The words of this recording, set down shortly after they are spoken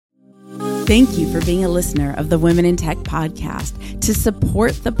Thank you for being a listener of the Women in Tech podcast. To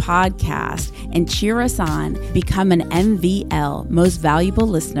support the podcast and cheer us on, become an MVL, Most Valuable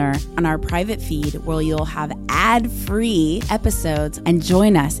Listener, on our private feed where you'll have ad-free episodes and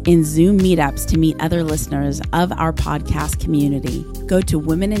join us in Zoom meetups to meet other listeners of our podcast community. Go to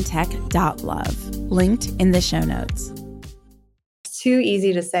womenintech.love, linked in the show notes. Too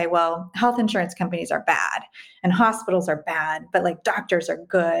easy to say, well, health insurance companies are bad and hospitals are bad, but like doctors are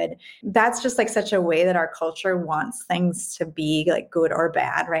good. That's just like such a way that our culture wants things to be like good or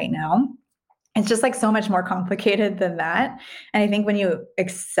bad right now. It's just like so much more complicated than that. And I think when you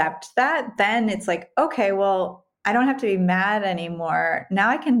accept that, then it's like, okay, well, I don't have to be mad anymore. Now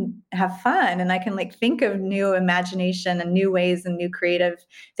I can have fun and I can like think of new imagination and new ways and new creative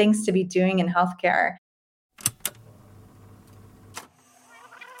things to be doing in healthcare.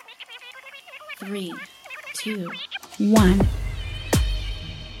 3, 2, 1.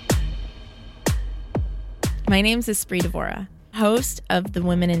 My name's Espree Devora, host of the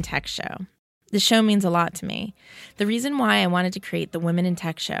Women in Tech Show. The show means a lot to me. The reason why I wanted to create the Women in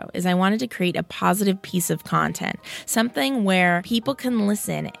Tech Show is I wanted to create a positive piece of content, something where people can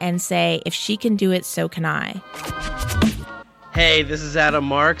listen and say, if she can do it, so can I. Hey, this is Adam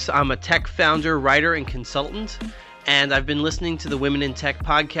Marks. I'm a tech founder, writer, and consultant. And I've been listening to the Women in Tech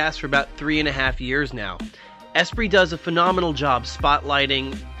podcast for about 3.5 years now. Espree does a phenomenal job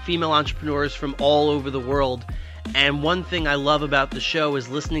spotlighting female entrepreneurs from all over the world. And one thing I love about the show is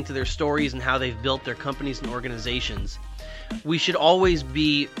listening to their stories and how they've built their companies and organizations. We should always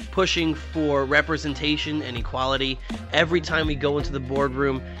be pushing for representation and equality every time we go into the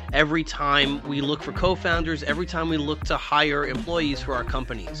boardroom, every time we look for co-founders, every time we look to hire employees for our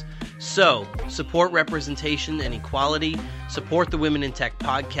companies. So, support representation and equality, support the Women in Tech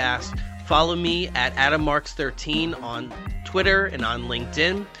podcast, follow me at AdamMarks13 on Twitter and on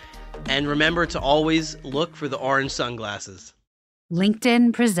LinkedIn, and remember to always look for the orange sunglasses.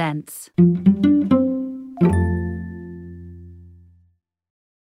 LinkedIn presents.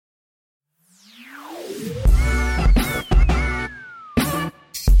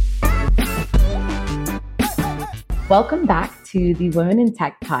 Welcome back to the Women in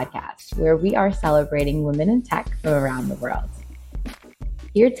Tech podcast, where we are celebrating women in tech from around the world.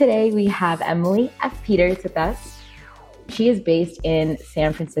 Here today, we have Emily F. Peters with us. She is based in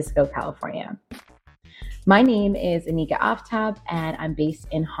San Francisco, California. My name is Anika Aftab, and I'm based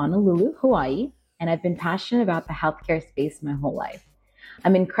in Honolulu, Hawaii, and I've been passionate about the healthcare space my whole life.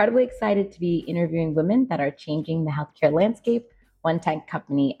 I'm incredibly excited to be interviewing women that are changing the healthcare landscape, one tech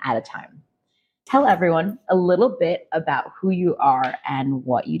company at a time. Tell everyone a little bit about who you are and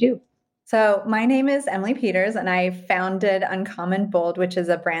what you do. So my name is Emily Peters, and I founded Uncommon Bold, which is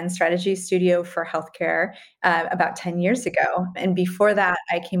a brand strategy studio for healthcare about 10 years ago. And before that,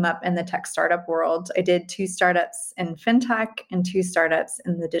 I came up in the tech startup world. I did 2 startups in fintech and 2 startups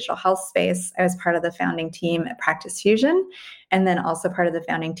in the digital health space. I was part of the founding team at Practice Fusion, and then also part of the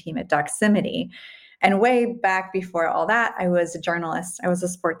founding team at Doximity. And way back before all that, I was a journalist. I was a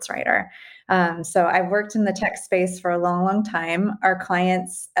sports writer. So I've worked in the tech space for a long, long time. Our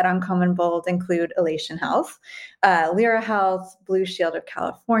clients at Uncommon Bold include Elation Health, Lyra Health, Blue Shield of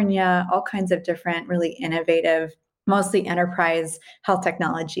California, all kinds of different really innovative, mostly enterprise health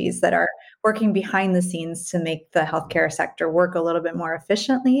technologies that are working behind the scenes to make the healthcare sector work a little bit more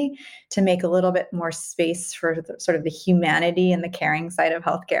efficiently, to make a little bit more space for sort of the humanity and the caring side of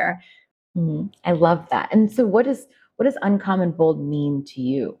healthcare. I love that. And so what does Uncommon Bold mean to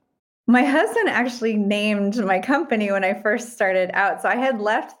you? My husband actually named my company when I first started out. So I had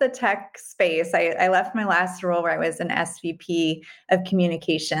left the tech space. I left my last role where I was an SVP of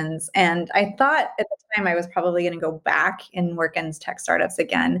communications. And I thought at the time I was probably going to go back and work in tech startups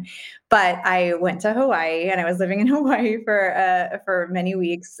again. But I went to Hawaii, and I was living in Hawaii for many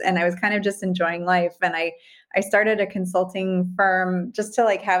weeks, and I was kind of just enjoying life. And I started a consulting firm just to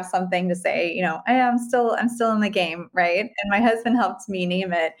like have something to say, I'm still in the game, right? And my husband helped me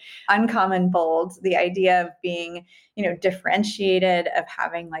name it Uncommon Bold, the idea of being, differentiated, of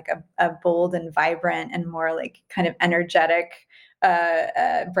having like a bold and vibrant and more like kind of energetic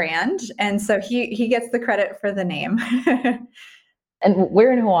brand. And so he gets the credit for the name. And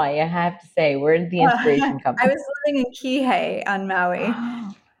we're in Hawaii, I have to say. We're the inspiration company. I was living in Kihei on Maui.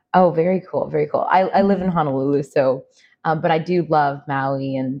 Oh, very cool. Very cool. I live in Honolulu, so, but I do love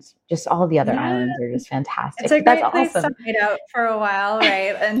Maui, and just all the other islands are just fantastic. It's a great That's place awesome. to hide out for a while,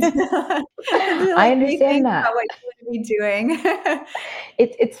 right? And I understand that. About what you would be doing.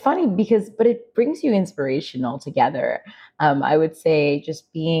 It's funny but it brings you inspiration altogether. I would say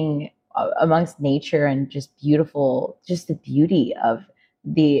just being amongst nature and just beautiful, just the beauty of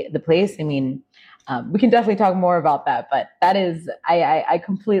the place. I mean, we can definitely talk more about that, but that is, I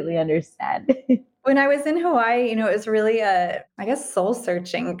completely understand. When I was in Hawaii, it was really a, I guess, soul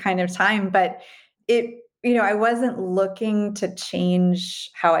searching kind of time, but I wasn't looking to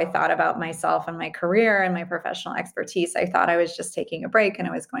change how I thought about myself and my career and my professional expertise. I thought I was just taking a break and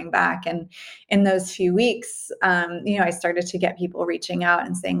I was going back. And in those few weeks, I started to get people reaching out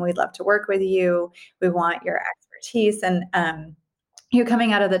and saying, we'd love to work with you. We want your expertise. And,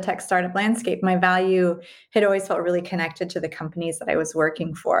 coming out of the tech startup landscape, my value had always felt really connected to the companies that I was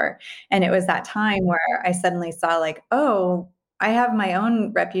working for. And it was that time where I suddenly saw like, oh, I have my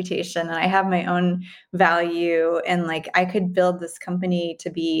own reputation and I have my own value, and like I could build this company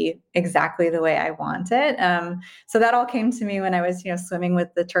to be exactly the way I want it. So that all came to me when I was, swimming with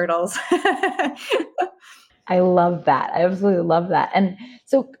the turtles. I love that. I absolutely love that. And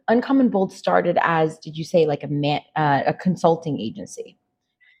so Uncommon Bold started as, did you say like a consulting agency?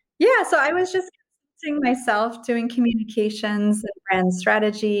 Yeah, so I was just consulting myself, doing communications and brand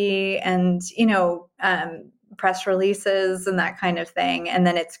strategy and, press releases and that kind of thing. And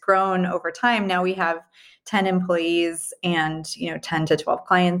then it's grown over time. Now we have 10 employees and, 10 to 12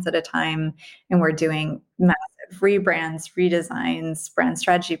 clients at a time. And we're doing massive rebrands, redesigns, brand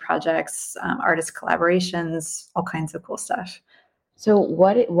strategy projects, artist collaborations, all kinds of cool stuff. So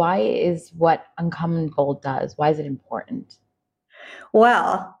why is what Uncommon Bold does? Why is it important?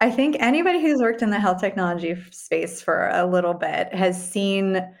 Well, I think anybody who's worked in the health technology space for a little bit has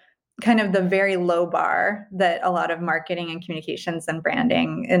seen kind of the very low bar that a lot of marketing and communications and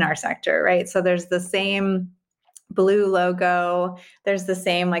branding in our sector, right? So there's the same blue logo. There's the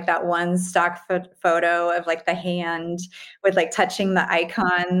same, like that one stock photo of like the hand with like touching the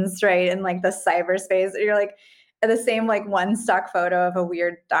icons, right? And like the cyberspace. You're like the same, like one stock photo of a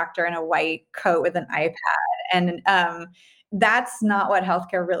weird doctor in a white coat with an iPad. And, that's not what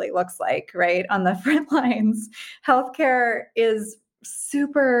healthcare really looks like, right? On the front lines, healthcare is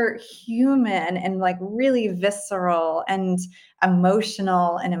super human and like really visceral and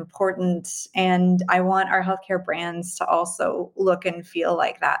emotional and important. And I want our healthcare brands to also look and feel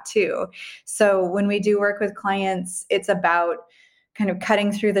like that too. So when we do work with clients, it's about kind of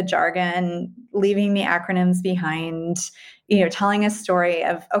cutting through the jargon, leaving the acronyms behind, telling a story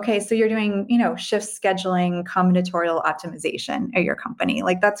of, okay, so you're doing, shift scheduling, combinatorial optimization at your company.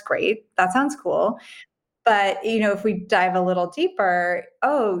 Like, that's great. That sounds cool. But, if we dive a little deeper,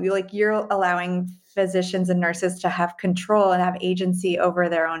 you're allowing physicians and nurses to have control and have agency over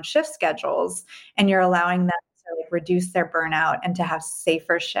their own shift schedules. And you're allowing them to like reduce their burnout and to have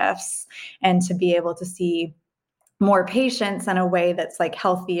safer shifts and to be able to see more patients in a way that's like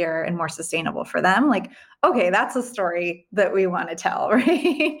healthier and more sustainable for them. Like, okay, that's a story that we want to tell,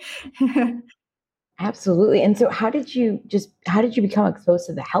 right? Absolutely. And so how did you become exposed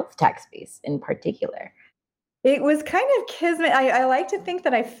to the health tech space in particular? It was kind of kismet. I like to think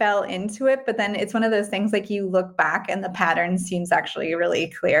that I fell into it, but then it's one of those things like you look back and the pattern seems actually really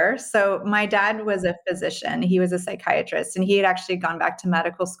clear. So my dad was a physician. He was a psychiatrist, and he had actually gone back to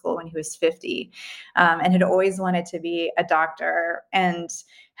medical school when he was 50, and had always wanted to be a doctor, and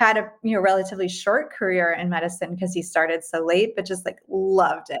had a relatively short career in medicine because he started so late, but just like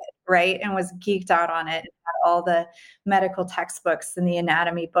loved it, right? And was geeked out on it, and had all the medical textbooks and the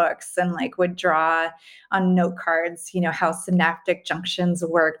anatomy books, and like would draw on note cards, how synaptic junctions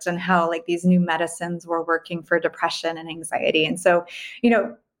worked and how like these new medicines were working for depression and anxiety. And so,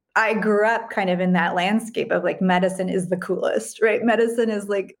 I grew up kind of in that landscape of like medicine is the coolest, right? Medicine is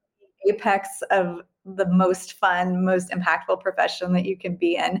like the apex of the most fun, most impactful profession that you can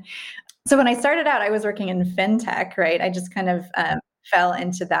be in. So when I started out, I was working in fintech, right? I just kind of fell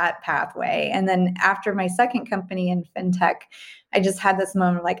into that pathway. And then after my second company in fintech, I just had this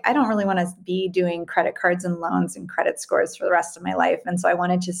moment like, I don't really want to be doing credit cards and loans and credit scores for the rest of my life. And so I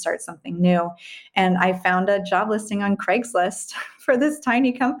wanted to start something new. And I found a job listing on Craigslist for this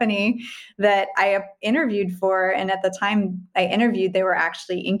tiny company that I interviewed for. And at the time I interviewed, they were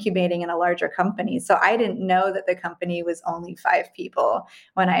actually incubating in a larger company. So I didn't know that the company was only 5 people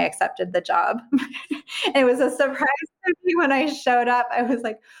when I accepted the job. It was a surprise to me when I showed up. I was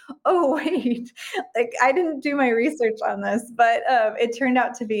like, oh, wait, like I didn't do my research on this, but it turned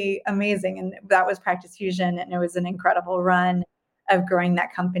out to be amazing. And that was Practice Fusion. And it was an incredible run of growing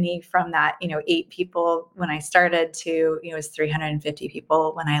that company from that, 8 people when I started to, it was 350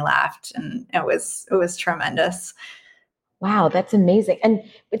 people when I left. And it was tremendous. Wow, that's amazing. And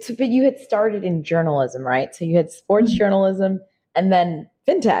but you had started in journalism, right? So you had sports journalism and then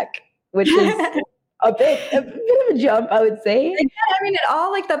fintech, which is a bit of a jump, I would say. Yeah, I mean, it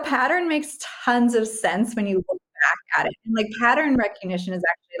all like the pattern makes tons of sense when you look back at it. And like pattern recognition is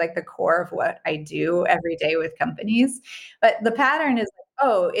actually like the core of what I do every day with companies. But the pattern is like,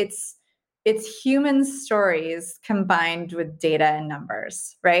 oh, it's human stories combined with data and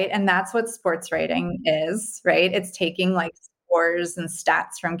numbers, right? And that's what sports writing is, right? It's taking like scores and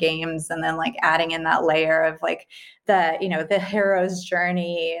stats from games and then like adding in that layer of like the hero's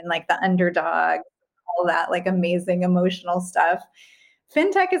journey and like the underdog, all that like amazing emotional stuff.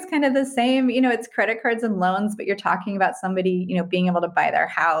 Fintech is kind of the same, it's credit cards and loans, but you're talking about somebody, being able to buy their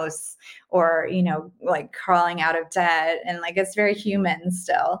house or, like crawling out of debt, and like it's very human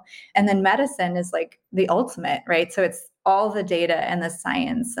still. And then medicine is like the ultimate, right? So it's all the data and the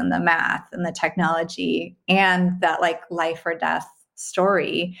science and the math and the technology and that like life or death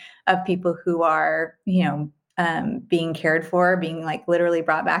story of people who are, being cared for, being like literally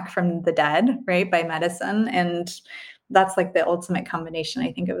brought back from the dead, right, by medicine. And that's like the ultimate combination,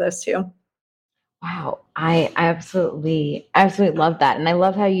 I think, of those two. Wow. I absolutely love that. And I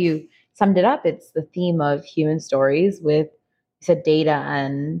love how you summed it up. It's the theme of human stories with, you said, data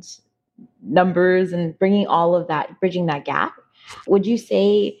and numbers and bringing all of that, bridging that gap. Would you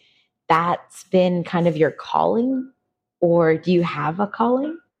say that's been kind of your calling, or do you have a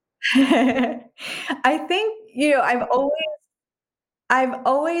calling? I think, I've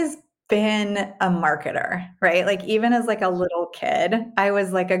always been a marketer, right? Like even as like a little kid, I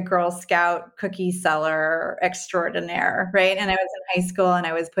was like a Girl Scout cookie seller extraordinaire, right? And I was in high school and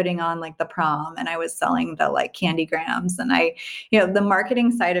I was putting on like the prom and I was selling the like candy grams, and the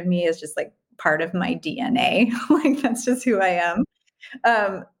marketing side of me is just like part of my DNA. Like that's just who I am.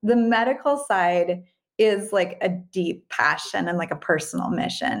 The medical side is like a deep passion and like a personal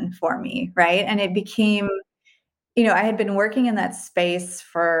mission for me, right? And it became, I had been working in that space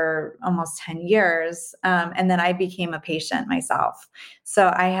for almost 10 years. And then I became a patient myself.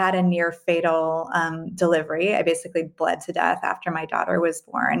 So I had a near fatal delivery. I basically bled to death after my daughter was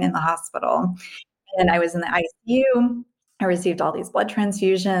born in the hospital. And I was in the ICU. I received all these blood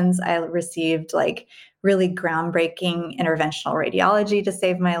transfusions. I received like really groundbreaking interventional radiology to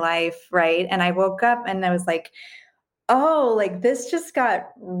save my life, right? And I woke up and I was like, oh, like this just got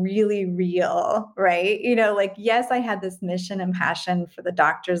really real, right? Like, yes, I had this mission and passion for the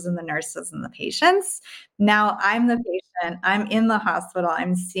doctors and the nurses and the patients. Now I'm the patient, I'm in the hospital,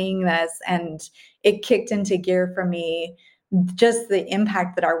 I'm seeing this, and it kicked into gear for me just the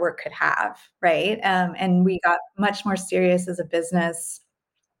impact that our work could have, right? And we got much more serious as a business,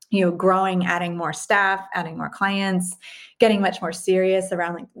 growing, adding more staff, adding more clients, getting much more serious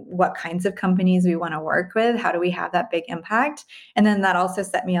around like what kinds of companies we want to work with. How do we have that big impact? And then that also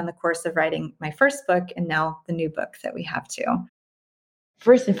set me on the course of writing my first book and now the new book that we have too.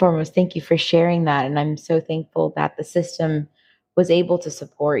 First and foremost, thank you for sharing that. And I'm so thankful that the system was able to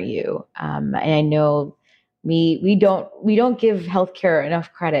support you. And I know we don't give healthcare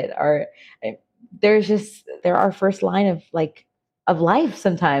enough credit. They're our first line of life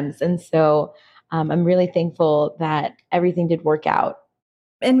sometimes. And so I'm really thankful that everything did work out.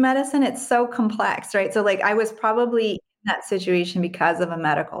 In medicine, it's so complex, right? So like I was probably in that situation because of a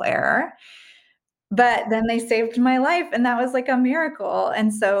medical error. But then they saved my life, and that was like a miracle.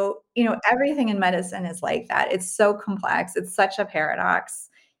 And so, everything in medicine is like that. It's so complex. It's such a paradox.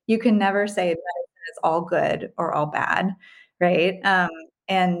 You can never say medicine is all good or all bad, right?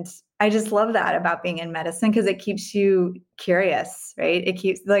 And I just love that about being in medicine because it keeps you curious, right? It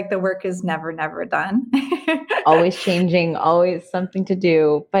keeps like the work is never, never done. Always changing, always something to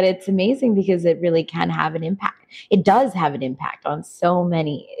do. But it's amazing because it really can have an impact. It does have an impact on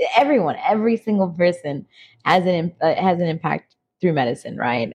everyone, every single person has an impact through medicine,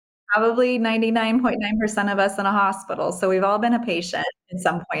 right? Probably 99.9% of us in a hospital. So we've all been a patient at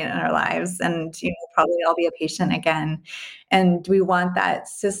some point in our lives, and probably I'll be a patient again. And we want that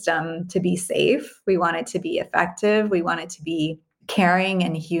system to be safe. We want it to be effective. We want it to be caring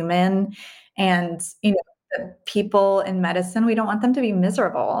and human. And the people in medicine, we don't want them to be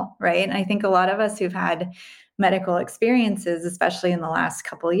miserable, right? And I think a lot of us who've had medical experiences, especially in the last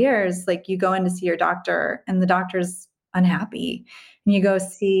couple of years, like you go in to see your doctor and the doctor's unhappy, and you go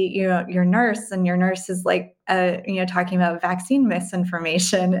see your nurse and your nurse is like talking about vaccine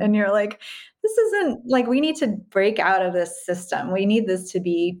misinformation, and you're like, this isn't like, we need to break out of this system. We need this to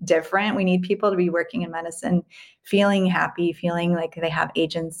be different. We need people to be working in medicine feeling happy, feeling like they have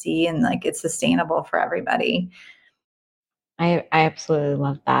agency, and like it's sustainable for everybody. I absolutely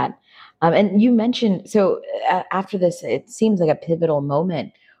love that. And you mentioned, so after this, it seems like a pivotal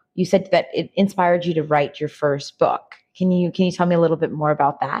moment. You said that it inspired you to write your first book. Can you tell me a little bit more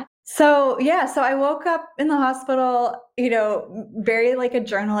about that? So I woke up in the hospital, very like a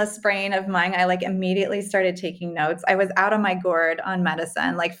journalist brain of mine. I like immediately started taking notes. I was out of my gourd on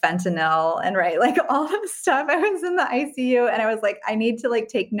medicine, like fentanyl and right, like all the stuff. I was in the ICU and I was like, I need to like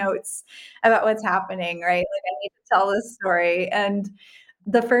take notes about what's happening, right? Like I need to tell this story. And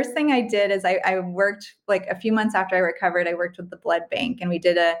the first thing I did is I worked like a few months after I recovered, I worked with the blood bank and we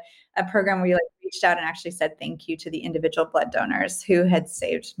did a program where we like reached out and actually said thank you to the individual blood donors who had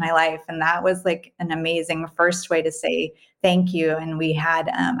saved my life. And that was like an amazing first way to say thank you. And we had,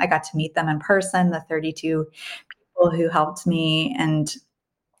 I got to meet them in person, the 32 people who helped me. And,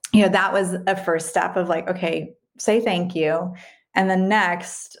 that was a first step of like, okay, say thank you. And then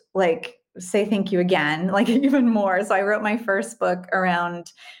next, like, say thank you again, like even more. So I wrote my first book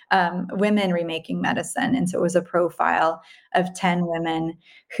around women remaking medicine. And so it was a profile of 10 women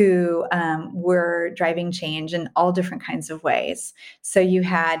who were driving change in all different kinds of ways. So you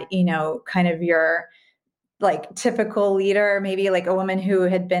had, kind of your like typical leader, maybe like a woman who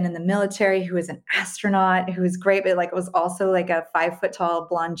had been in the military, who was an astronaut, who was great, but like was also like a 5 foot tall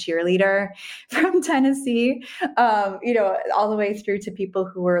blonde cheerleader from Tennessee, all the way through to people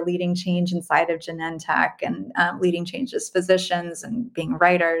who were leading change inside of Genentech and leading change as physicians and being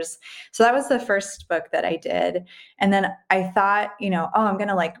writers. So that was the first book that I did. And then I thought, I'm going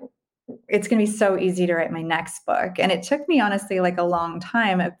to like it's going to be so easy to write my next book. And it took me honestly like a long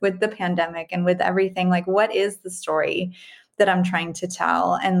time with the pandemic and with everything. Like, what is the story that I'm trying to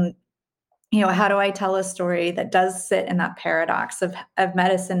tell? And, how do I tell a story that does sit in that paradox of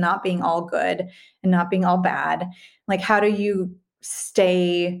medicine not being all good and not being all bad? Like, how do you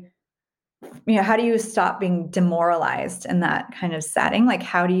stay how do you stop being demoralized in that kind of setting? Like,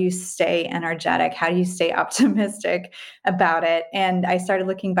 how do you stay energetic? How do you stay optimistic about it? And I started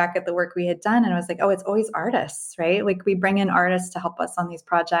looking back at the work we had done and I was like, oh, it's always artists, right? Like we bring in artists to help us on these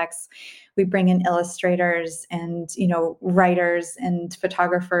projects. We bring in illustrators and, writers and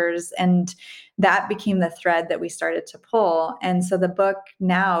photographers. And that became the thread that we started to pull. And so the book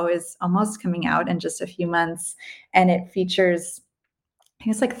now is almost coming out in just a few months and it features I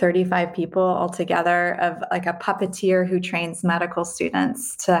think it's like 35 people altogether of like a puppeteer who trains medical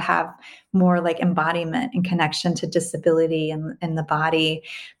students to have more like embodiment and connection to disability in the body.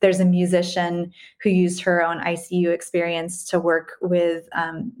 There's a musician who used her own ICU experience to work with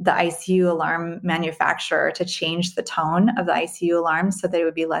the ICU alarm manufacturer to change the tone of the ICU alarm so that it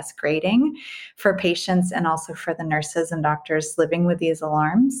would be less grating for patients and also for the nurses and doctors living with these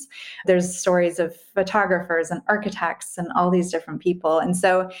alarms. There's stories of photographers and architects and all these different people. And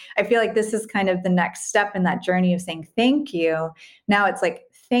so I feel like this is kind of the next step in that journey of saying thank you. Now it's like,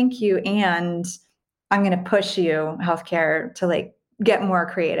 thank you. And I'm going to push you, healthcare, to like get more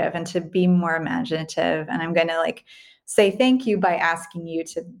creative and to be more imaginative. And I'm going to like say thank you by asking you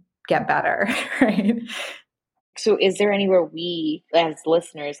to get better. Right. So is there anywhere we as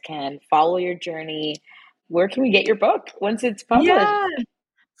listeners can follow your journey? Where can we get your book once it's published? Yeah.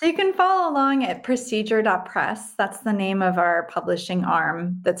 So you can follow along at procedure.press. That's the name of our publishing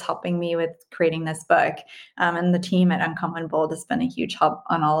arm that's helping me with creating this book. And the team at Uncommon Bold has been a huge help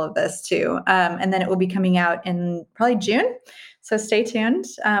on all of this too. And then it will be coming out in probably June. So stay tuned.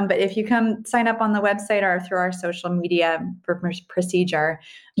 But if you come sign up on the website or through our social media for Procedure,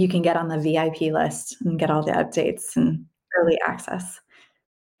 you can get on the VIP list and get all the updates and early access.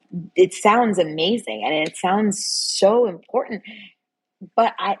 It sounds amazing and it sounds so important.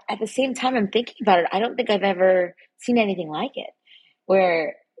 But at the same time, I'm thinking about it. I don't think I've ever seen anything like it,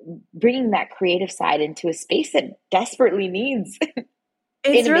 where bringing that creative side into a space that desperately needs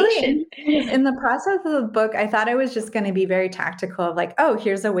it's innovation. Really in the process of the book, I thought I was just going to be very tactical of like, oh,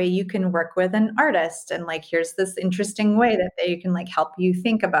 here's a way you can work with an artist. And like, here's this interesting way that they can like help you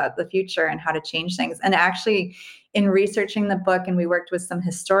think about the future and how to change things. And actually in researching the book, and we worked with some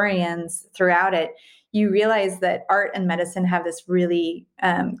historians throughout it, you realize that art and medicine have this really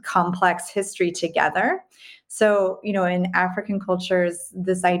complex history together. So, in African cultures,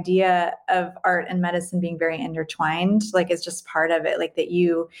 this idea of art and medicine being very intertwined, like is just part of it. Like that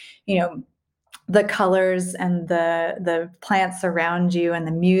the colors and the plants around you and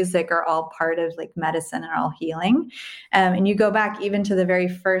the music are all part of like medicine and all healing. And you go back even to the very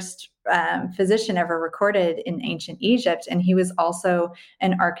first physician ever recorded in ancient Egypt. And he was also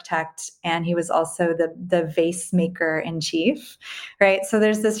an architect and he was also the vase maker in chief, right? So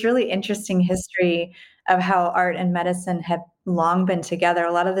there's this really interesting history of how art and medicine have long been together.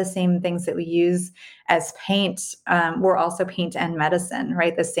 A lot of the same things that we use as paint were also paint and medicine,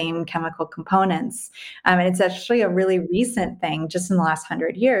 right? The same chemical components. And it's actually a really recent thing, just in the last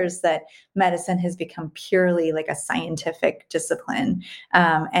 100 years, that medicine has become purely like a scientific discipline.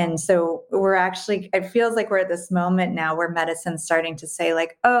 And so it feels like we're at this moment now where medicine's starting to say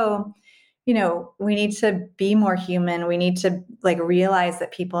like, oh, we need to be more human. We need to like realize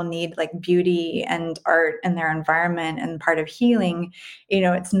that people need like beauty and art in their environment, and part of healing,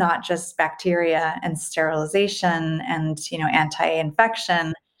 it's not just bacteria and sterilization and,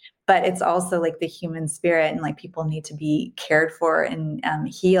 anti-infection, but it's also like the human spirit, and like people need to be cared for and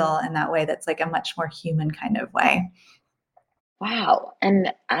heal in that way. That's like a much more human kind of way. Wow.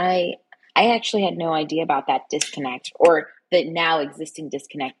 And I actually had no idea about that disconnect, or the now existing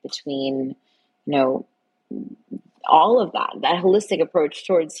disconnect between, all of that holistic approach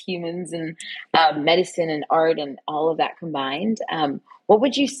towards humans and medicine and art and all of that combined. What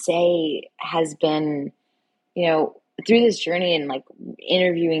would you say has been, through this journey and like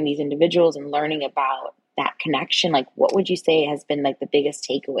interviewing these individuals and learning about that connection, like what would you say has been like the biggest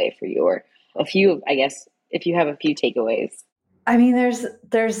takeaway for you, or a few, I guess, if you have a few takeaways? I mean,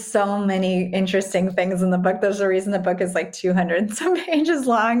 there's so many interesting things in the book. There's a reason the book is like 200 and some pages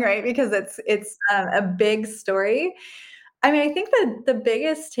long, right? Because it's a big story. I mean, I think that the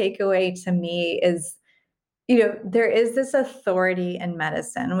biggest takeaway to me is, there is this authority in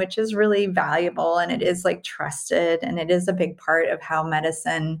medicine, which is really valuable, and it is like trusted, and it is a big part of how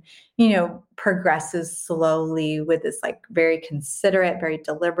medicine, progresses slowly with this like very considerate, very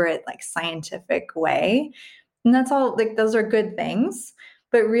deliberate, like scientific way. And that's all, like, those are good things.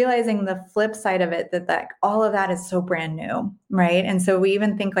 But realizing the flip side of it, that all of that is so brand new, right? And so we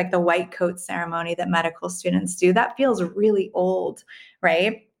even think like the white coat ceremony that medical students do, that feels really old,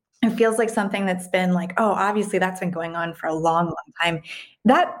 right? It feels like something that's been like, oh, obviously that's been going on for a long, long time.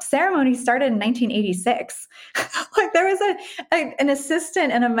 That ceremony started in 1986. Like there was an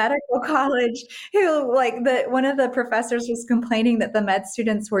assistant in a medical college who like one of the professors was complaining that the med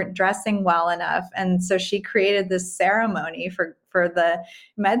students weren't dressing well enough. And so she created this ceremony for the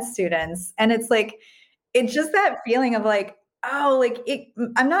med students. And it's like, it's just that feeling of like, oh, like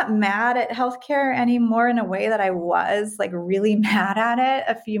I'm not mad at healthcare anymore in a way that I was like really mad at it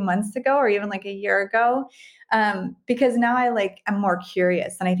a few months ago or even like a year ago. Because now I'm more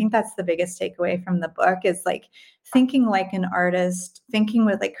curious. And I think that's the biggest takeaway from the book is like thinking like an artist, thinking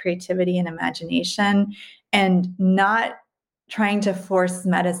with like creativity and imagination, and not trying to force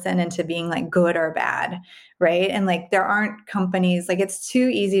medicine into being like good or bad, right? And like there aren't companies, like it's too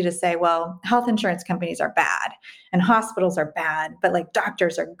easy to say, well, health insurance companies are bad and hospitals are bad, but like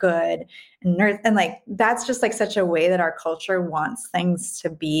doctors are good and nurse, and like that's just like such a way that our culture wants things to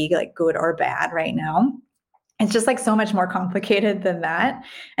be like good or bad right now. It's just like so much more complicated than that.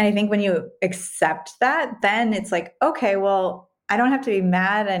 And I think when you accept that, then it's like, okay, well, I don't have to be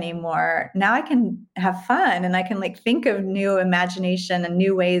mad anymore. Now I can have fun, and I can like think of new imagination and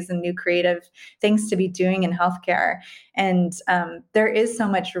new ways and new creative things to be doing in healthcare. And there is so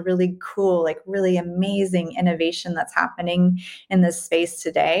much really cool, like really amazing innovation that's happening in this space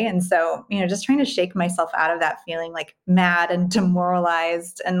today. And so, just trying to shake myself out of that feeling like mad and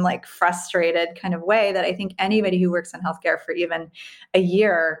demoralized and like frustrated kind of way that I think anybody who works in healthcare for even a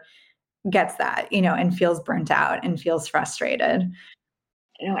year gets that, and feels burnt out and feels frustrated.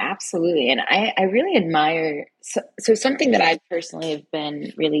 No, absolutely. And I really admire, so something that I personally have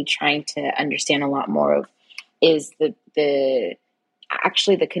been really trying to understand a lot more of is the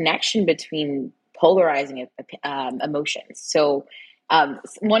actually the connection between polarizing emotions. So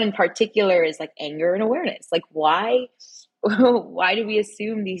one in particular is like anger and awareness. Like why do we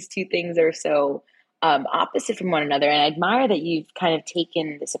assume these two things are so opposite from one another? And I admire that you've kind of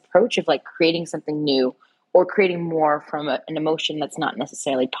taken this approach of like creating something new or creating more from an emotion that's not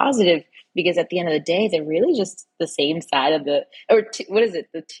necessarily positive, because at the end of the day, they're really just the same side of the, what is it?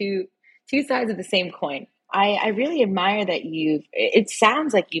 The two sides of the same coin. I really admire that it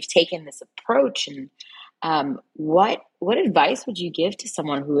sounds like you've taken this approach. And what advice would you give to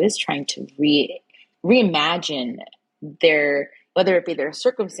someone who is trying to reimagine whether it be their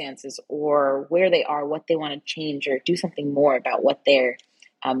circumstances or where they are, what they want to change or do something more about what they're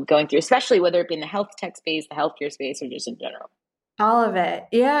going through, especially whether it be in the health tech space, the healthcare space, or just in general? All of it.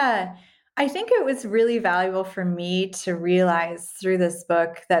 Yeah. I think it was really valuable for me to realize through this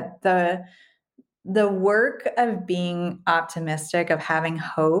book that the work of being optimistic, of having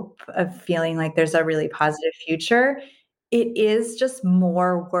hope, of feeling like there's a really positive future, it is just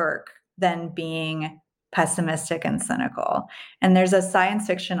more work than being pessimistic and cynical. And there's a science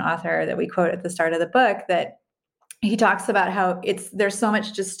fiction author that we quote at the start of the book that he talks about how there's so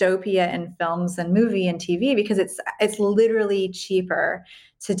much dystopia in films and movie and TV because it's literally cheaper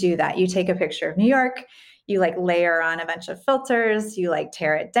to do that. You take a picture of New York, you like layer on a bunch of filters, you like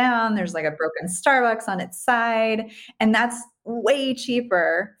tear it down. There's like a broken Starbucks on its side. And that's way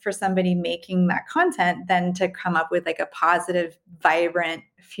cheaper for somebody making that content than to come up with like a positive, vibrant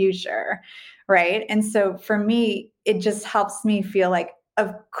future. Right. And so for me, it just helps me feel like,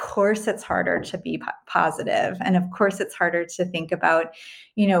 of course, it's harder to be positive. And of course, it's harder to think about,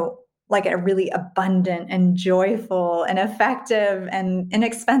 like a really abundant and joyful and effective and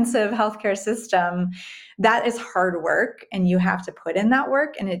inexpensive healthcare system. That is hard work, and you have to put in that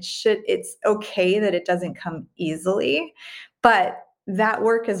work. And it's okay that it doesn't come easily, but that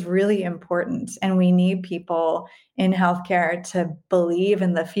work is really important. And we need people in healthcare to believe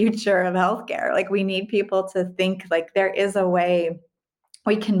in the future of healthcare. Like, we need people to think like there is a way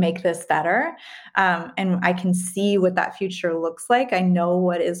we can make this better. And I can see what that future looks like. I know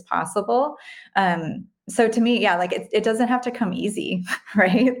what is possible. So to me, yeah, like it doesn't have to come easy,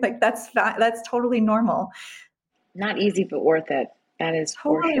 right? Like that's totally normal. Not easy, but worth it. That is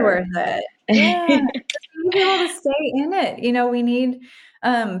totally for sure. worth it. Yeah. We need people to stay in it. We need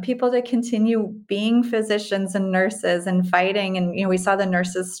people to continue being physicians and nurses and fighting. And, we saw the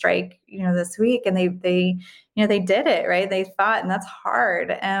nurses strike, this week, and they did it, right? They fought, and that's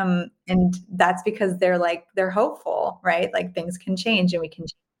hard. And that's because they're hopeful, right? Like things can change and we can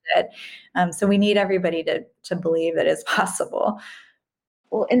change it. So we need everybody to believe that it's possible.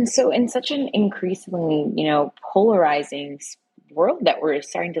 Well, and so in such an increasingly, polarizing world that we're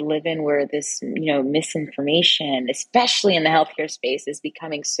starting to live in, where this, misinformation, especially in the healthcare space, is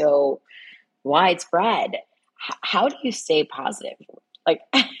becoming so widespread, how do you stay positive? Like,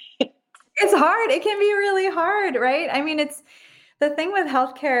 it's hard. It can be really hard, right? I mean, it's the thing with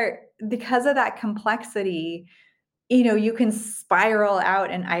healthcare, because of that complexity, you can spiral out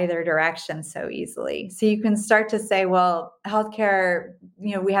in either direction so easily. So you can start to say, well, healthcare,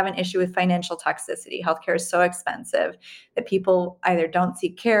 we have an issue with financial toxicity. Healthcare is so expensive that people either don't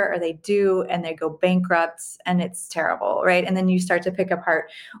seek care or they do, and they go bankrupt, and it's terrible, right? And then you start to pick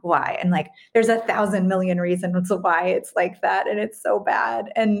apart why. And like, there's 1,000 million reasons why it's like that, and it's so bad.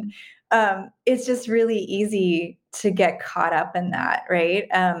 And it's just really easy to get caught up in that, right?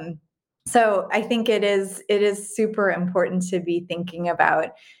 So I think it is super important to be thinking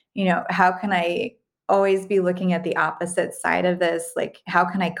about, how can I always be looking at the opposite side of this? Like, how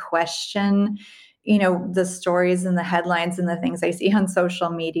can I question, the stories and the headlines and the things I see on social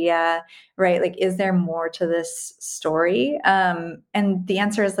media, right? Like, is there more to this story? And the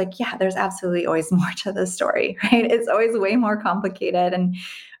answer is like, yeah, there's absolutely always more to the story, right? It's always way more complicated. And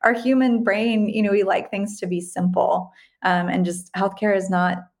our human brain, we like things to be simple. And just healthcare is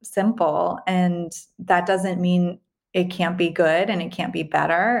not simple. And that doesn't mean it can't be good and it can't be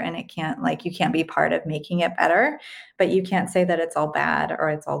better. And you can't be part of making it better, but you can't say that it's all bad or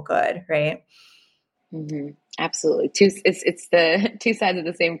it's all good, right? Mm-hmm. Absolutely. It's the two sides of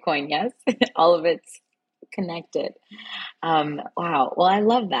the same coin. Yes. All of it's connected. Wow. Well, I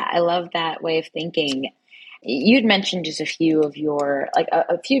love that. I love that way of thinking. You'd mentioned just a few of your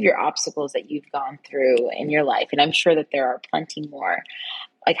obstacles that you've gone through in your life, and I'm sure that there are plenty more.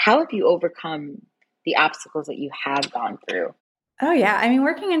 Like, how have you overcome the obstacles that you have gone through? Oh yeah. I mean,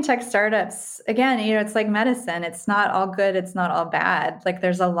 working in tech startups, again, it's like medicine. It's not all good. It's not all bad. Like,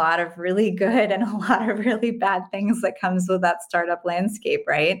 there's a lot of really good and a lot of really bad things that comes with that startup landscape,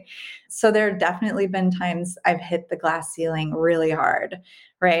 right? So there have definitely been times I've hit the glass ceiling really hard,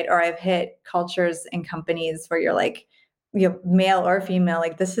 right? Or I've hit cultures in companies where you're like, male or female,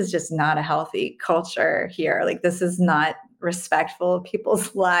 like, this is just not a healthy culture here. Like, this is not respectful of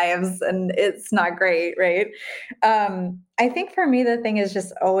people's lives, and it's not great, right? I think for me, the thing is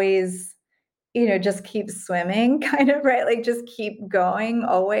just always, just keep swimming, kind of, right? Like, just keep going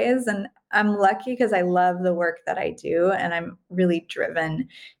always. And I'm lucky because I love the work that I do, and I'm really driven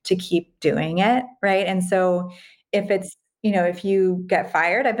to keep doing it, right? And so if it's, if you get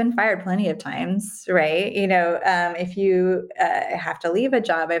fired, I've been fired plenty of times, right? If you have to leave a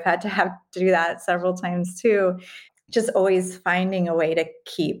job, I've had to do that several times too. Just always finding a way to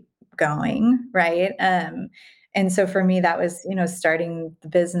keep going, right? And so for me, that was, starting the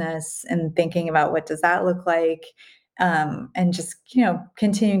business and thinking about what does that look like? and just,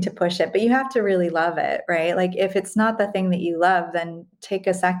 continuing to push it. But you have to really love it, right? Like if it's not the thing that you love, then take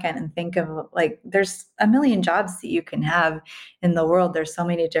a second and think of like, there's a million jobs that you can have in the world. There's so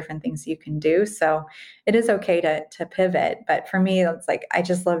many different things you can do. So it is okay to pivot. But for me, it's like, I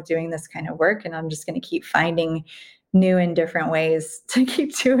just love doing this kind of work, and I'm just going to keep finding new and different ways to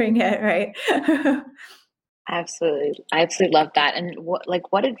keep doing it. Right. Absolutely. I absolutely love that. And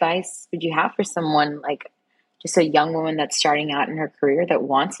what advice would you have for someone like just a young woman that's starting out in her career that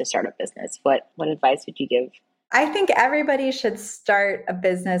wants to start a business? What advice would you give? I think everybody should start a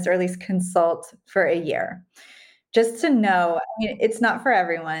business or at least consult for a year. Just to know, I mean, it's not for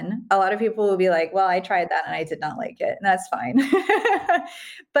everyone. A lot of people will be like, well, I tried that and I did not like it. And that's fine.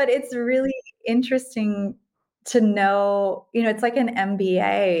 But it's really interesting to know, it's like an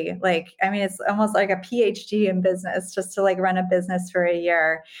MBA. Like, I mean, it's almost like a PhD in business, just to like run a business for a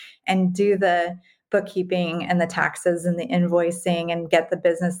year and do the bookkeeping and the taxes and the invoicing and get the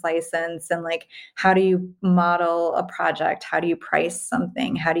business license, and like, how do you model a project? How do you price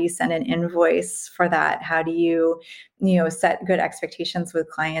something? How do you send an invoice for that? How do you set good expectations with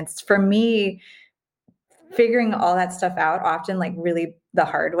clients? For me, figuring all that stuff out, often like really the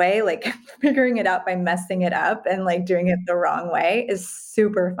hard way, like figuring it out by messing it up and like doing it the wrong way, is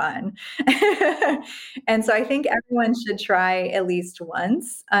super fun. And so I think everyone should try at least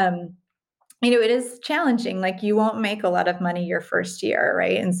once. It is challenging. Like, you won't make a lot of money your first year,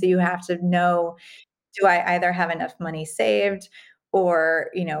 right? And so you have to know, do I either have enough money saved,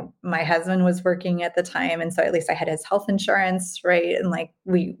 or, my husband was working at the time, and so at least I had his health insurance, right? And like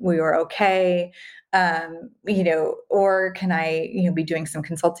we were okay. Or can I, be doing some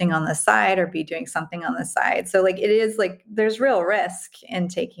consulting on the side, or be doing something on the side? So like, it is like, there's real risk in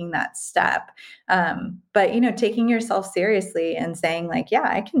taking that step. But taking yourself seriously and saying like, yeah,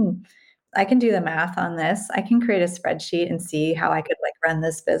 I can do the math on this. I can create a spreadsheet and see how I could like run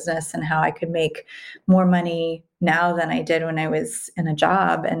this business, and how I could make more money now than I did when I was in a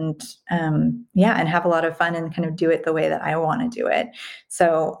job, and and have a lot of fun and kind of do it the way that I want to do it.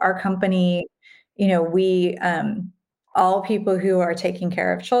 So our company, we all people who are taking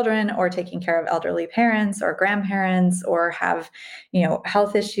care of children, or taking care of elderly parents or grandparents, or have,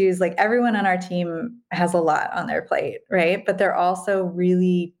 health issues, like everyone on our team has a lot on their plate, right? But they're also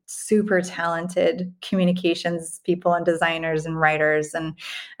really super talented communications people, and designers and writers and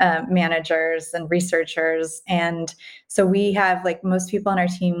managers and researchers. And so we have, like, most people on our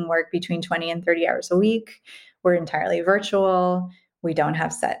team work between 20 and 30 hours a week. We're entirely virtual. We don't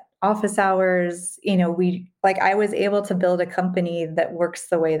have set office hours. I was able to build a company that works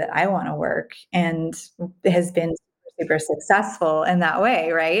the way that I want to work, and has been super successful in that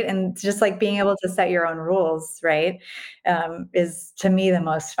way, right? And just like being able to set your own rules, right, is to me the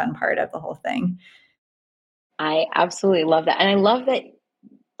most fun part of the whole thing. I absolutely love that. And I love that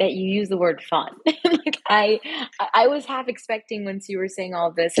you use the word fun. Like I was half expecting, once you were saying all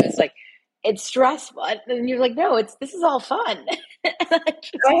of this, it's like, it's stressful. And you're like, no, this is all fun.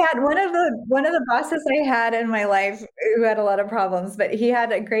 I had one of the bosses I had in my life who had a lot of problems, but he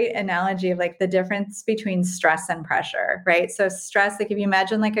had a great analogy of like the difference between stress and pressure, right? So stress, like if you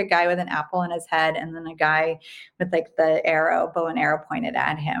imagine like a guy with an apple on his head, and then a guy with like the bow and arrow pointed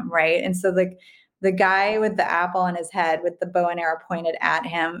at him, right? And so like the guy with the apple on his head with the bow and arrow pointed at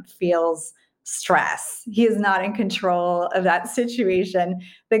him feels stress. He is not in control of that situation.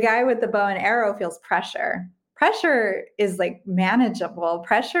 The guy with the bow and arrow feels pressure. Pressure is like manageable.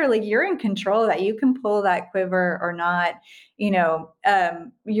 Pressure, like you're in control of that. You can pull that quiver or not. You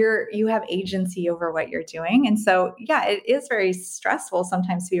have agency over what you're doing. And so, yeah, it is very stressful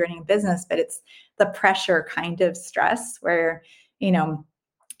sometimes to be running a business, but it's the pressure kind of stress where,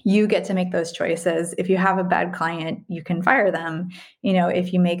 you get to make those choices. If you have a bad client, you can fire them.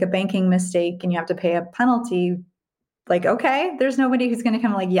 If you make a banking mistake and you have to pay a penalty, like, okay, there's nobody who's going to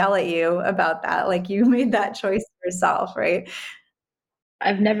come like yell at you about that. Like, you made that choice yourself, right?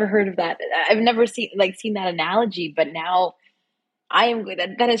 I've never heard of that. I've never seen that analogy, but now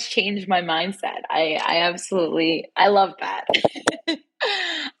that has changed my mindset. I love that.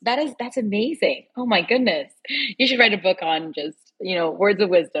 That's amazing. Oh my goodness. You should write a book on just, words of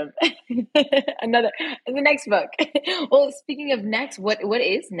wisdom. The next book. Well, speaking of next, what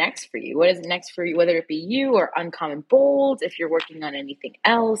is next for you? What is next for you, whether it be you or Uncommon Bold, if you're working on anything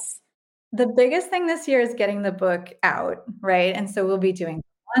else? The biggest thing this year is getting the book out, right? And so we'll be doing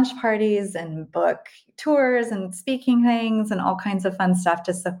launch parties and book tours and speaking things and all kinds of fun stuff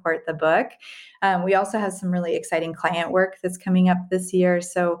to support the book. We also have some really exciting client work that's coming up this year.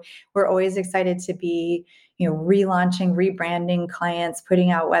 So we're always excited to be, relaunching, rebranding clients, putting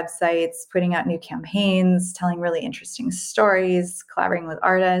out websites, putting out new campaigns, telling really interesting stories, collaborating with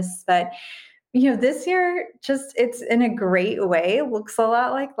artists. But this year, it's in a great way, looks a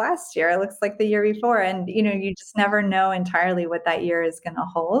lot like last year. It looks like the year before. And, you just never know entirely what that year is going to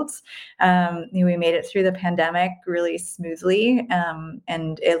hold. We made it through the pandemic really smoothly.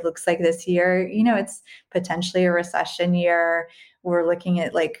 And it looks like this year, it's potentially a recession year. We're looking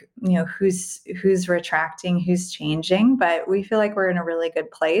at who's retracting, who's changing, but we feel like we're in a really good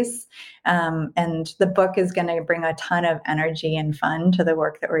place. And the book is going to bring a ton of energy and fun to the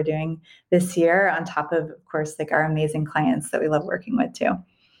work that we're doing this year, on top of course, our amazing clients that we love working with too.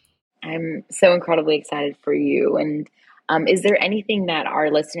 I'm so incredibly excited for you. And is there anything that our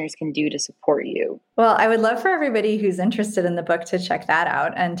listeners can do to support you? Well, I would love for everybody who's interested in the book to check that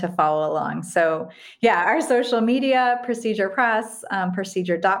out and to follow along. So yeah, our social media, Procedure Press,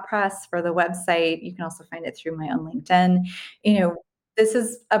 procedure.press for the website. You can also find it through my own LinkedIn. This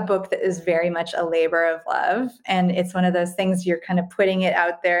is a book that is very much a labor of love. And it's one of those things you're kind of putting it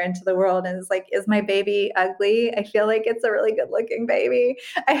out there into the world. And it's like, is my baby ugly? I feel like it's a really good looking baby.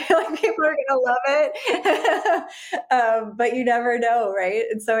 I feel like people are going to love it. But you never know, right?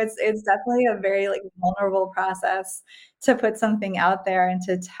 And so it's definitely a very vulnerable process to put something out there and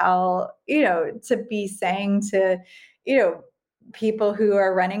to tell, to be saying to, people who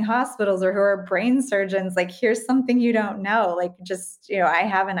are running hospitals or who are brain surgeons, here's something you don't know, I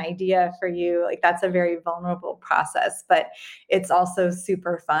have an idea for you. That's a very vulnerable process, but it's also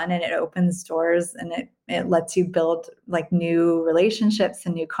super fun, and it opens doors, and it lets you build new relationships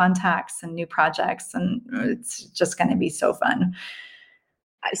and new contacts and new projects. And it's just going to be so fun.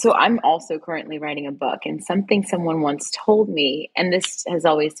 So I'm also currently writing a book, and something someone once told me, and this has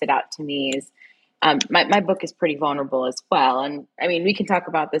always stood out to me, is my book is pretty vulnerable as well. And I mean, we can talk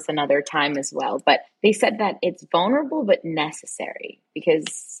about this another time as well, but they said that it's vulnerable but necessary,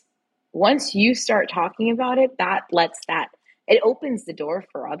 because once you start talking about it, it opens the door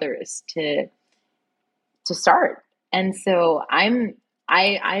for others to start. And so I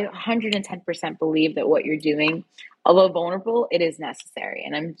 110% believe that what you're doing, although vulnerable, it is necessary.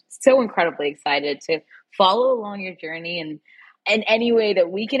 And I'm so incredibly excited to follow along your journey, and any way that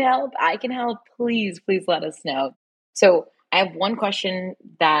we can help, I can help, please let us know. So I have one question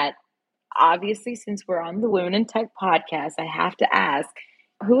that, obviously, since we're on the Women in Tech podcast, I have to ask,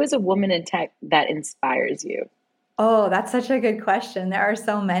 who is a woman in tech that inspires you? Oh, that's such a good question. There are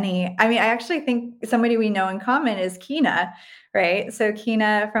so many. I mean, I actually think somebody we know in common is Kina, right? So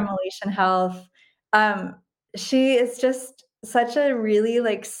Kina from Elation Health. She is just such a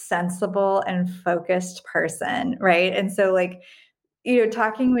really sensible and focused person, right? And so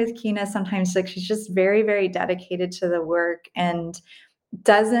talking with Kina sometimes, she's just very, very dedicated to the work, and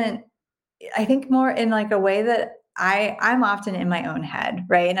doesn't, I think, more in a way that I'm often in my own head,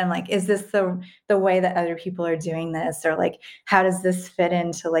 right? And I'm like, is this the way that other people are doing this? Or how does this fit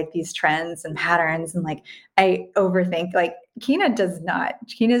into these trends and patterns? And I overthink. Kina does not.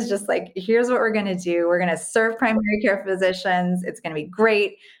 Kina's just here's what we're going to do. We're going to serve primary care physicians. It's going to be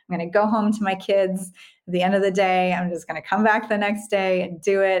great. I'm going to go home to my kids. At the end of the day, I'm just going to come back the next day and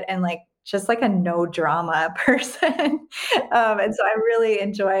do it. And just a no drama person. And so I really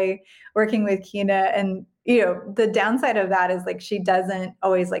enjoy working with Kina. And, the downside of that is she doesn't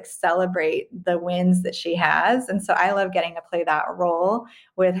always celebrate the wins that she has. And so I love getting to play that role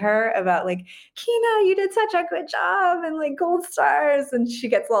with her about Kina, you did such a good job, and gold stars. And she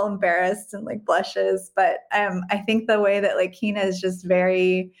gets a little embarrassed and blushes. But I think the way that Kina is just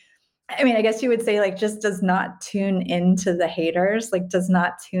very, I mean, I guess you would say just does not tune into the haters, does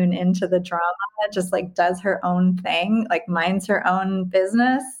not tune into the drama, just does her own thing, minds her own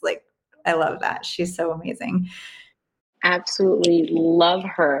business. I love that. She's so amazing. Absolutely love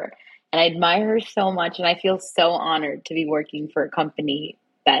her. And I admire her so much. And I feel so honored to be working for a company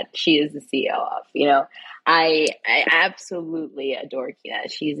that she is the CEO of. I absolutely adore Kina.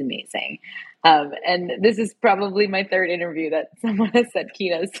 She's amazing. And this is probably my third interview that someone has said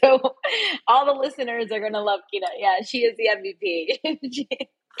Kina. So all the listeners are going to love Kina. Yeah, she is the MVP.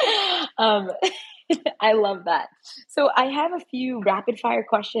 I love that. So I have a few rapid fire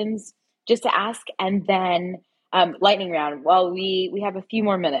questions just to ask, and then lightning round. Well, we have a few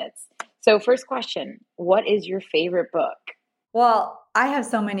more minutes. So first question, what is your favorite book? Well, I have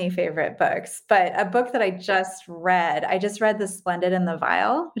so many favorite books, but a book that I just read The Splendid and the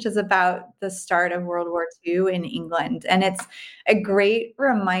Vile, which is about the start of World War II in England. And it's a great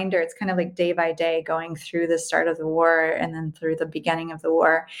reminder. It's kind of like day by day going through the start of the war and then through the beginning of the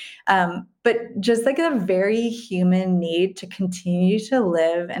war. But just like a very human need to continue to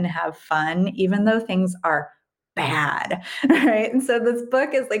live and have fun, even though things are bad, right? And so this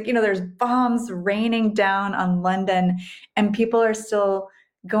book is like, there's bombs raining down on London and people are still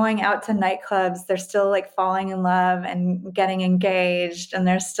going out to nightclubs. They're still like falling in love and getting engaged and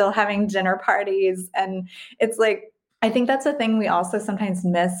they're still having dinner parties. And it's like, I think that's a thing we also sometimes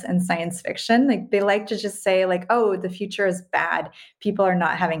miss in science fiction. Like they like to just say like, oh, the future is bad. People are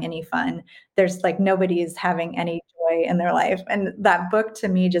not having any fun. There's like nobody is having any joy in their life. And that book to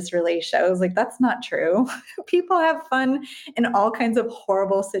me just really shows like that's not true. People have fun in all kinds of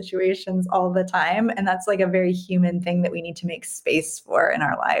horrible situations all the time. And that's like a very human thing that we need to make space for in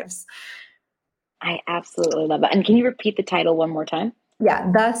our lives. I absolutely love it. And can you repeat the title one more time?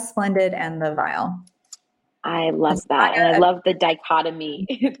 Yeah, The Splendid and the Vile. I love that. And I love the dichotomy,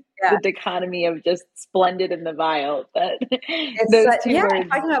 the dichotomy of just splendid and the vile. But those two words.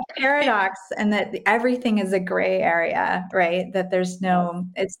 Talking about paradox and that everything is a gray area, right? That there's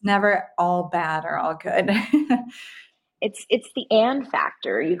it's never all bad or all good. It's the and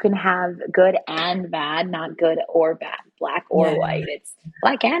factor. You can have good and bad, not good or bad, black or white. It's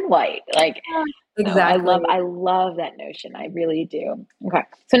black and white. Like exactly. I love that notion. I really do. Okay.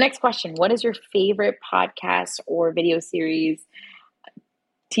 So next question. What is your favorite podcast or video series,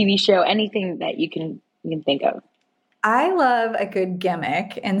 TV show, anything that you can think of? I love a good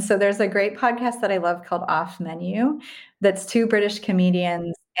gimmick. And so there's a great podcast that I love called Off Menu that's two British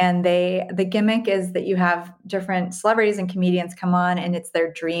comedians. And the gimmick is that you have different celebrities and comedians come on and it's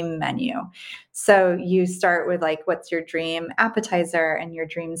their dream menu. So you start with like, what's your dream appetizer and your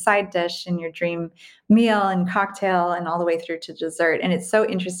dream side dish and your dream meal and cocktail and all the way through to dessert. And it's so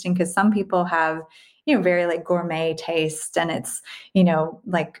interesting because some people have, very like gourmet taste and it's,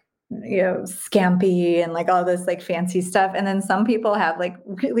 like, scampi and like all this like fancy stuff. And then some people have like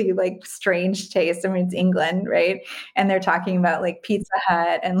really like strange taste. I mean, it's England, right? And they're talking about like Pizza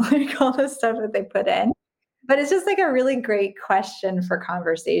Hut and like all the stuff that they put in. But it's just like a really great question for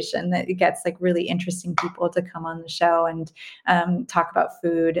conversation that it gets like really interesting people to come on the show and talk about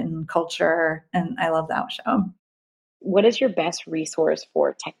food and culture. And I love that show. What is your best resource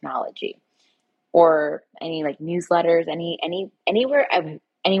for technology or any like newsletters, anywhere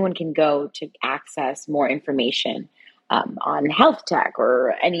anyone can go to access more information on health tech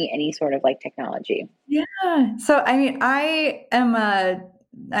or any sort of like technology? Yeah. So, I mean,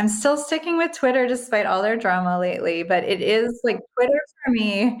 I'm still sticking with Twitter despite all their drama lately, but it is like Twitter for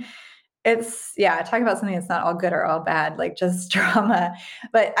me. It's talking about something that's not all good or all bad, like just drama.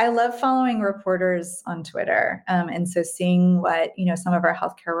 But I love following reporters on Twitter. And so seeing what, some of our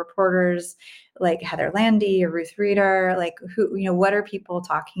healthcare reporters like Heather Landy or Ruth Reeder, like who, what are people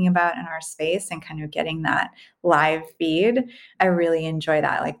talking about in our space and kind of getting that live feed. I really enjoy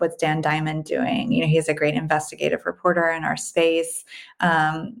that. Like what's Dan Diamond doing? He's a great investigative reporter in our space.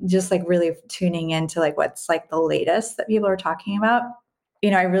 Just like really tuning into like what's like the latest that people are talking about.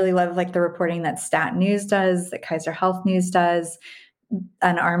 I really love like the reporting that Stat News does, that Kaiser Health News does.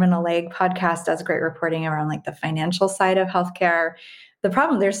 An Arm and a Leg podcast does great reporting around like the financial side of healthcare. The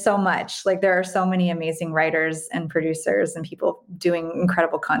problem, there's so much, like there are so many amazing writers and producers and people doing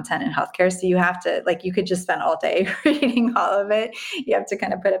incredible content in healthcare. So you have to, like, you could just spend all day reading all of it. You have to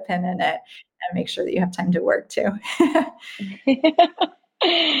kind of put a pin in it and make sure that you have time to work too.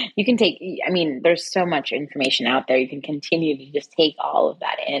 You can there's so much information out there. You can continue to just take all of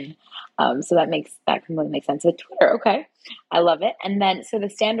that in. So that completely makes sense. So Twitter, okay. I love it. And then, so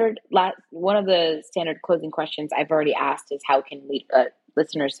one of the standard closing questions I've already asked is how can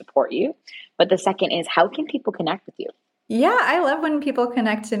listeners support you? But the second is how can people connect with you? Yeah, I love when people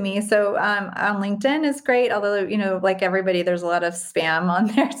connect to me. So on LinkedIn is great, although, like everybody, there's a lot of spam on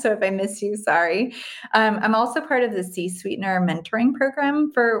there. So if I miss you, sorry. I'm also part of the C-Sweetener mentoring program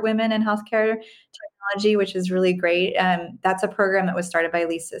for women in healthcare technology, which is really great. That's a program that was started by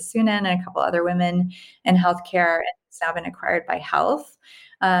Lisa Sunan and a couple other women in healthcare, and it's now been acquired by Health.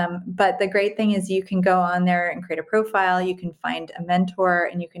 But the great thing is you can go on there and create a profile. You can find a mentor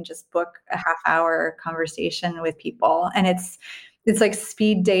and you can just book a half-hour conversation with people. And it's like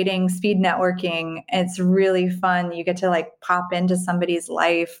speed dating, speed networking. It's really fun. You get to like pop into somebody's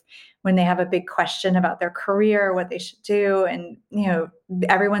life when they have a big question about their career, what they should do. And,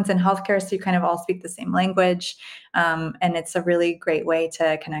 everyone's in healthcare, so you kind of all speak the same language. And it's a really great way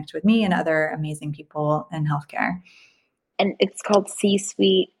to connect with me and other amazing people in healthcare. And it's called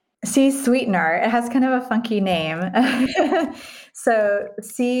C-Suite. Sea Sweetener. It has kind of a funky name. So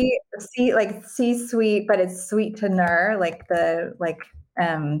like C-Suite, but it's sweetener, like like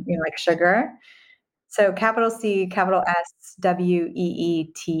sugar. So capital C, capital S, WEETENER.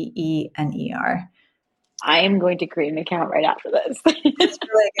 I am going to create an account right after this. It's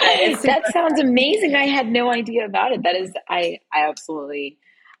really good. That sounds amazing. I had no idea about it. That is, I absolutely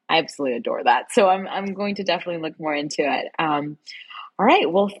adore that. So I'm going to definitely look more into it. All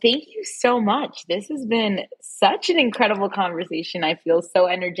right. Well, thank you so much. This has been such an incredible conversation. I feel so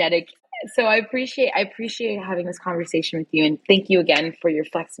energetic. So I appreciate having this conversation with you, and thank you again for your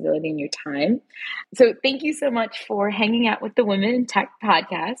flexibility and your time. So thank you so much for hanging out with the Women in Tech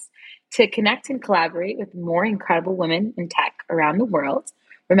podcast. To connect and collaborate with more incredible women in tech around the world,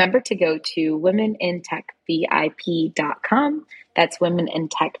 remember to go to womenintechvip.com. That's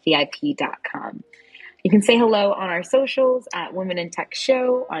womenintechvip.com. You can say hello on our socials at Women in Tech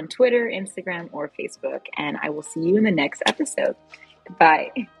Show on Twitter, Instagram, or Facebook. And I will see you in the next episode.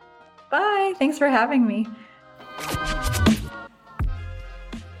 Goodbye. Bye. Thanks for having me.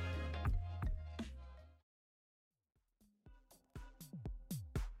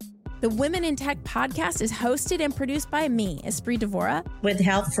 The Women in Tech podcast is hosted and produced by me, Espree Devora, with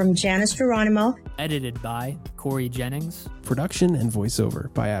help from Janice Geronimo. Edited by Corey Jennings. Production and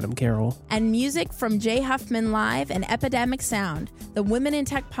voiceover by Adam Carroll. And music from Jay Huffman Live and Epidemic Sound. The Women in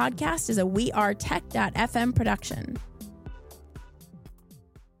Tech podcast is a wearetech.fm production.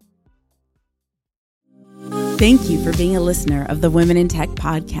 Thank you for being a listener of the Women in Tech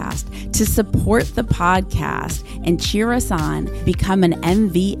podcast. To support the podcast and cheer us on, become an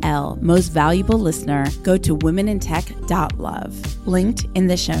MVL, Most Valuable Listener, go to womenintech.love, linked in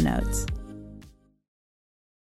the show notes.